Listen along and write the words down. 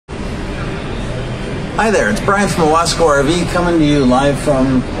Hi there, it's Brian from Owasco RV coming to you live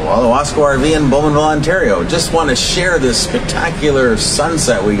from, well, Owasco RV in Bowmanville, Ontario. Just want to share this spectacular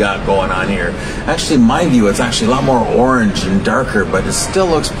sunset we got going on here. Actually, in my view, it's actually a lot more orange and darker, but it still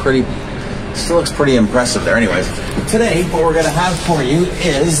looks pretty impressive there. Anyways, today what we're going to have for you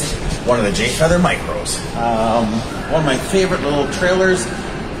is one of the Jayco Micros. One of my favorite little trailers.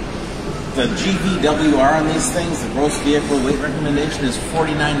 The GVWR on these things, the gross vehicle weight recommendation, is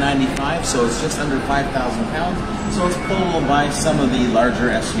 $49.95, so it's just under 5,000 pounds. So it's pullable by some of the larger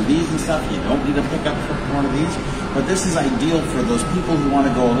SUVs and stuff. You don't need a pickup for one of these, but this is ideal for those people who want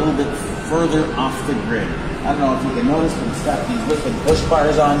to go a little bit further off the grid. I don't know if you can notice, but it's got these wicked push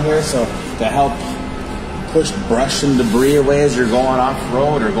bars on here, so to help push brush and debris away as you're going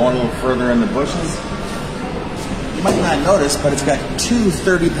off-road or going a little further in the bushes. You might not notice, but it's got two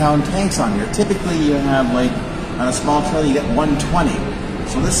 30-pound tanks on here. Typically, you have, like, on a small trailer, you get 120.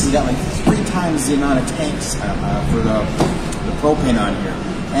 So this has got like 3 times the amount of tanks for the propane on here.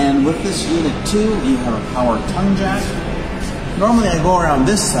 And with this unit too, you have a power tongue jack. Normally I go around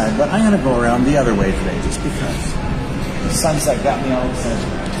this side, but I'm going to go around the other way today, just because the sunset got me all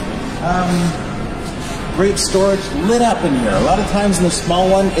excited. Great storage, lit up in here. A lot of times in the small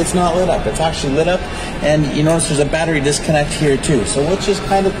one, it's not lit up. It's actually lit up, and you notice there's a battery disconnect here too. So which is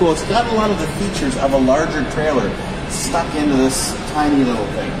kind of cool. It's got a lot of the features of a larger trailer stuck into this tiny little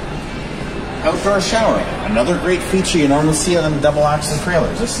thing. Outdoor showering, another great feature you normally see on double axle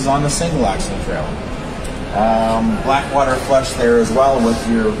trailers. This is on the single axle trailer. Black water flush there as well with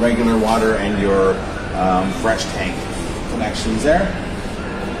your regular water and your fresh tank connections there.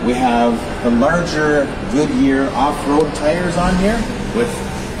 We have the larger Goodyear off-road tires on here with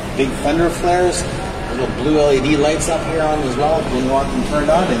big fender flares, little blue LED lights up here on as well when you want them turned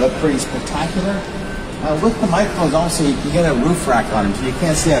on. They look pretty spectacular. With the Micros also, you can get a roof rack on them. So you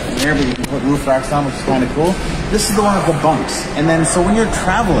can't see that from here, but you can put roof racks on, which is kind of cool. This is the one with the bunks. And then, so when you're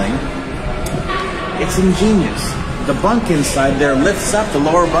traveling, it's ingenious. The bunk inside there lifts up, the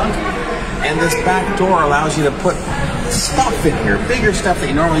lower bunk, and this back door allows you to put stuff in here, bigger stuff that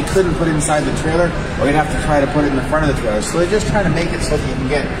you normally couldn't put inside the trailer, or you'd have to try to put it in the front of the trailer. So they just try to make it so that you can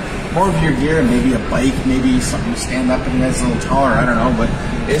get more of your gear, and maybe a bike, maybe something to stand up and that's a little taller, I don't know, but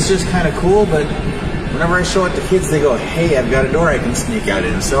it's just kind of cool. But whenever I show it to kids, they go, hey, I've got a door I can sneak out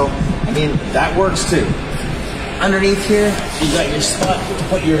in. So, I mean, that works too. Underneath here, you got your spot to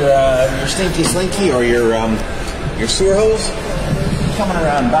put your stinky slinky or your sewer hose. Coming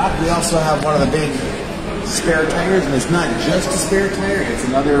around back, we also have one of the big spare tires, and it's not just a spare tire, it's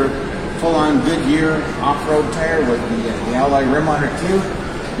another full-on Goodyear off-road tire with the alloy rim on it too.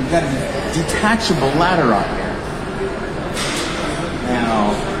 We've got a detachable ladder on here.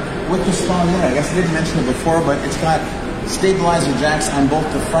 Now, with the small unit, I guess I didn't mention it before, but it's got stabilizer jacks on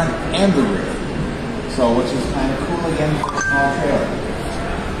both the front and the rear. So, which is kind of cool again for a small trailer.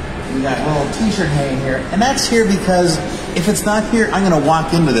 We got a little t-shirt hanging here, and that's here because if it's not here, I'm going to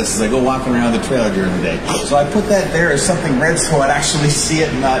walk into this as I go walking around the trailer during the day. So I put that there as something red so I'd actually see it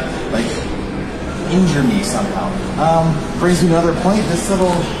and not, like, injure me somehow. Brings me to another point. This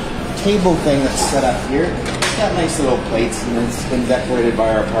little table thing that's set up here, it's got nice little plates, and it's been decorated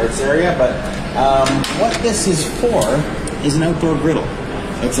by our parts area, but what this is for is an outdoor griddle.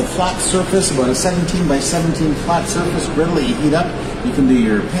 It's a flat surface, about a 17 by 17 flat surface griddle that you heat up. You can do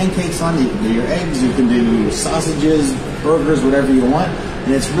your pancakes on it, you can do your eggs, you can do sausages, burgers, whatever you want.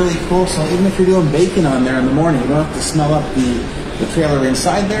 And it's really cool, so even if you're doing bacon on there in the morning, you don't have to smell up the trailer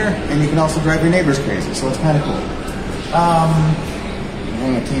inside there, and you can also drive your neighbors crazy, so it's kind of cool.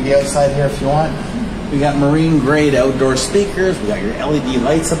 Hang a TV outside here if you want. We got marine grade outdoor speakers, we got your LED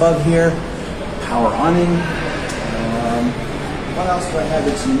lights above here, power awning. What else do I have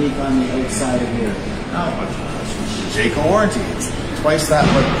that's unique on the outside of here? Oh, Jayco warranty. It's twice that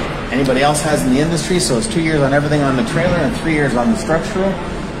what anybody else has in the industry, so it's 2 years on everything on the trailer and 3 years on the structural.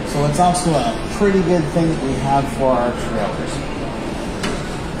 So it's also a pretty good thing that we have for our trailers.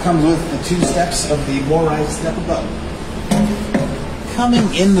 Comes with the 2 steps of the motorized step above.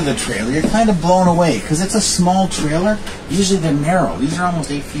 Coming into the trailer, you're kind of blown away because it's a small trailer. Usually they're narrow. These are almost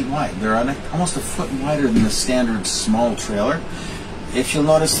 8 feet wide. They're almost a foot wider than the standard small trailer. If you'll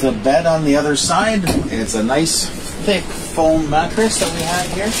notice the bed on the other side, it's a nice thick foam mattress that we have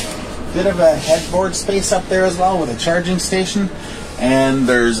here. Bit of a headboard space up there as well with a charging station. And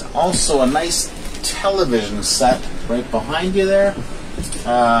there's also a nice television set right behind you there.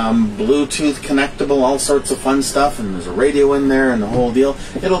 Bluetooth connectable, all sorts of fun stuff, and there's a radio in there and the whole deal.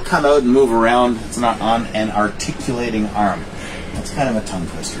 It'll come out and move around. It's not on an articulating arm. That's kind of a tongue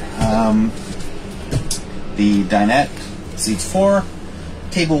twister. The dinette seats 4.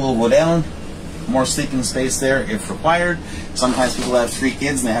 Table will go down. more sleeping space there if required. Sometimes people have 3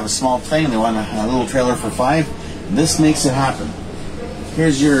 kids and they have a small thing and they want a little trailer for 5. This makes it happen.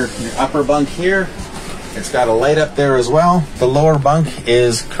 Here's your upper bunk here. It's got a light up there as well. The lower bunk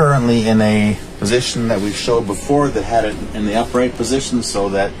is currently in a position that we showed before that had it in the upright position so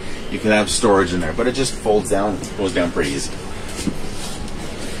that you could have storage in there. But it just folds down, goes down pretty easy.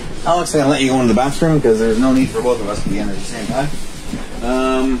 Alex, I'm going to let you go into the bathroom because there's no need for both of us to be in at the same time.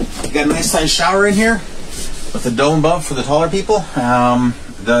 You got a nice size shower in here with a dome above for the taller people.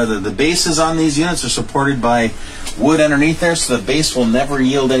 The bases on these units are supported by wood underneath there, so the base will never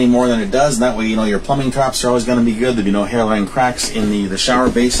yield any more than it does. And that way, you know, your plumbing traps are always going to be good. There'll be no hairline cracks in the shower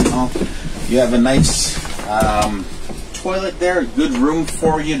base and all. You have a nice toilet there, good room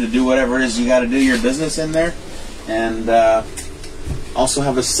for you to do whatever it is you got to do your business in there. And also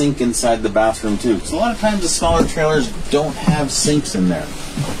have a sink inside the bathroom too. So a lot of times the smaller trailers don't have sinks in there.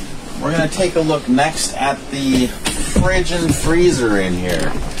 We're going to take a look next at the fridge and freezer in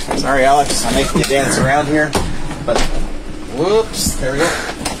here. Sorry, Alex, I'm making you dance around here. But, whoops, there we go.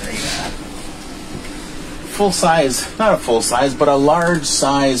 Full size, not a full size, but a large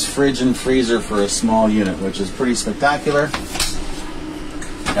size fridge and freezer for a small unit, which is pretty spectacular.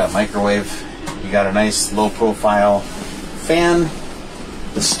 You got a microwave. You got a nice low profile fan.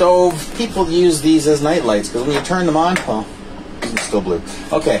 The stove, people use these as night lights because when you turn them on, well, it's still blue.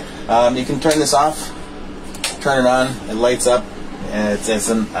 Okay, you can turn this off, turn it on, it lights up. And it's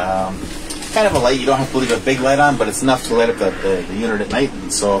an, kind of a light. You don't have to leave a big light on, but it's enough to light up the unit at night.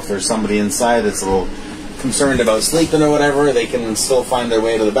 And so if there's somebody inside that's a little concerned about sleeping or whatever, they can still find their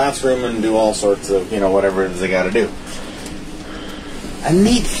way to the bathroom and do all sorts of, you know, whatever it is they got to do. A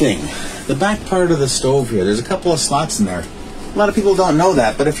neat thing, the back part of the stove here, there's a couple of slots in there. A lot of people don't know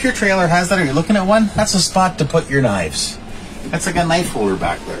that, but if your trailer has that or you're looking at one, that's a spot to put your knives. That's like a knife holder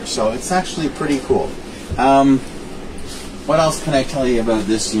back there, so it's actually pretty cool. What else can I tell you about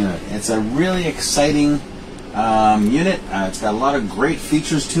this unit? It's a really exciting unit. It's got a lot of great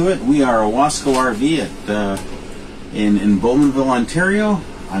features to it. We are Owasco RV in Bowmanville, Ontario.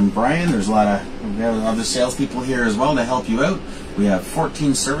 I'm Brian. There's we have other salespeople here as well to help you out. We have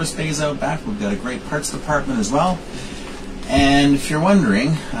 14 service bays out back. We've got a great parts department as well. And if you're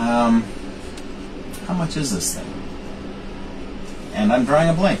wondering, how much is this thing? And I'm drawing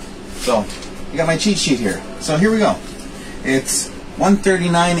a blank. So, you got my cheat sheet here. So here we go. It's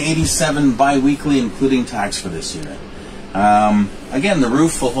 $139.87 bi-weekly, including tax for this unit. Again, the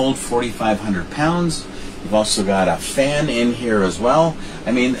roof will hold 4,500 pounds. We've also got a fan in here as well.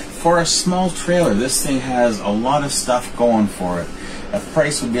 I mean, for a small trailer, this thing has a lot of stuff going for it. The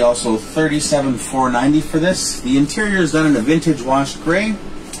price would be also $37,490 for this. The interior is done in a vintage washed gray.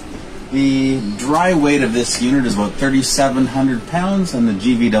 The dry weight of this unit is about 3,700 pounds, and the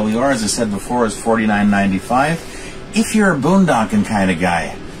GVWR, as I said before, is $49.95. If you're a boondocking kind of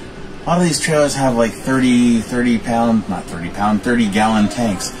guy, a lot of these trailers have like 30 gallon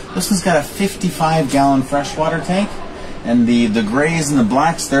tanks. This one's got a 55-gallon freshwater tank, and the grays and the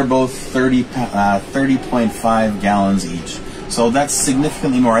blacks, they're both 30.5 gallons each. So that's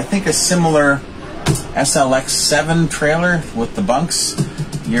significantly more. I think a similar SLX7 trailer with the bunks,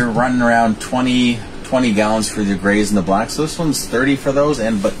 you're running around 20 gallons for the grays and the blacks. So this one's 30 for those,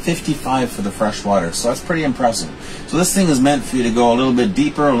 but 55 for the freshwater. So that's pretty impressive. So this thing is meant for you to go a little bit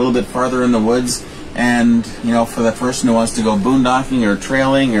deeper, a little bit farther in the woods, and you know, for the person who wants to go boondocking or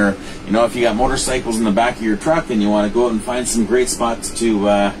trailing, or you know, if you got motorcycles in the back of your truck and you want to go out and find some great spots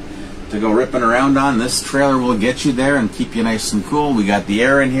to go ripping around on, this trailer will get you there and keep you nice and cool. We got the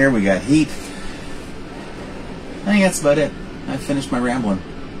air in here, we got heat. I think that's about it. I finished my rambling.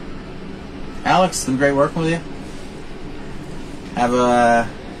 Alex, it's been great working with you. Have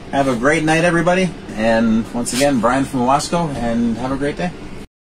a great night, everybody. And once again, Brian from Owasco, and have a great day.